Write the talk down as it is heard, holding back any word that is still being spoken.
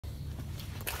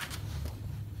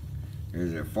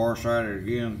Is it farsighted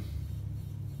again?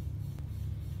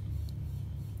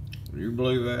 Do you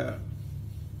believe that?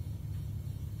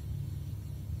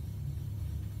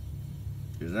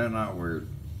 Is that not weird?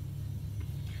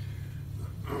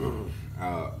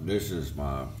 This is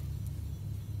my,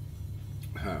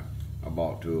 I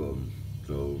bought two of them.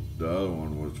 So the other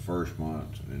one was the first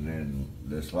month, and then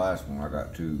this last one I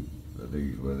got two of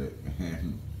these with it,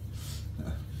 and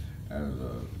that was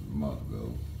a month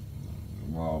ago.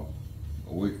 Well,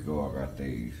 a week ago I got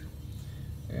these,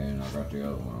 and I got the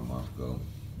other one a month ago.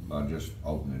 I just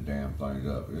opened the damn things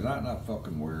up. Is that not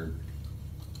fucking weird?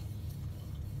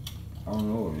 I don't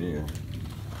know what it is.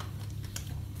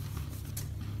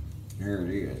 Here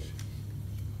it is.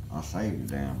 I saved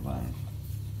the damn thing.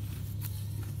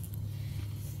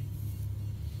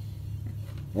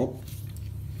 Whoop.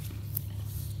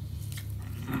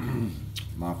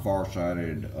 My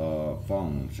farsighted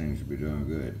phone seems to be doing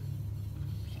good.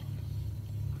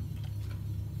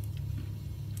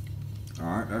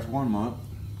 Alright, that's 1 month.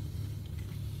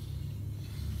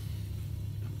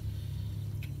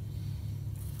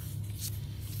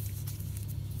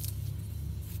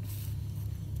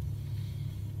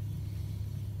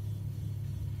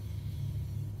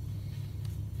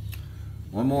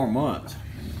 One more month.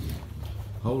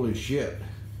 Holy shit.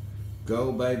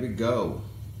 Go, baby, go.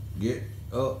 Get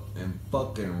up and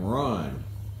fucking run.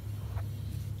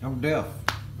 I'm deaf.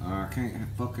 I can't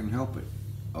fucking help it.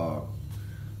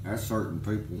 That's certain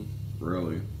people,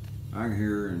 really. I can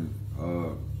hear and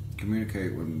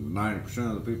communicate with 90%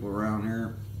 of the people around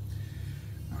here.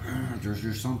 There's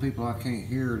just some people I can't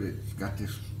hear that's got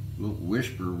this little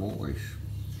whisper voice.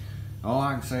 All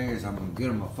I can say is I'm gonna get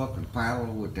them a fucking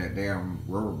paddle with that damn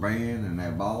rubber band and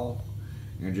that ball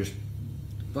and just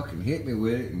fucking hit me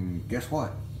with it, and guess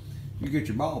what? You get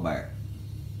your ball back.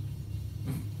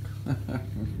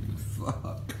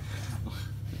 Fuck.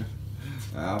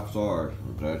 I'm sorry,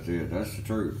 but that's it. That's the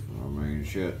truth. I mean,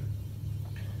 shit.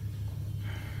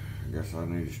 I guess I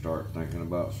need to start thinking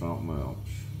about something else.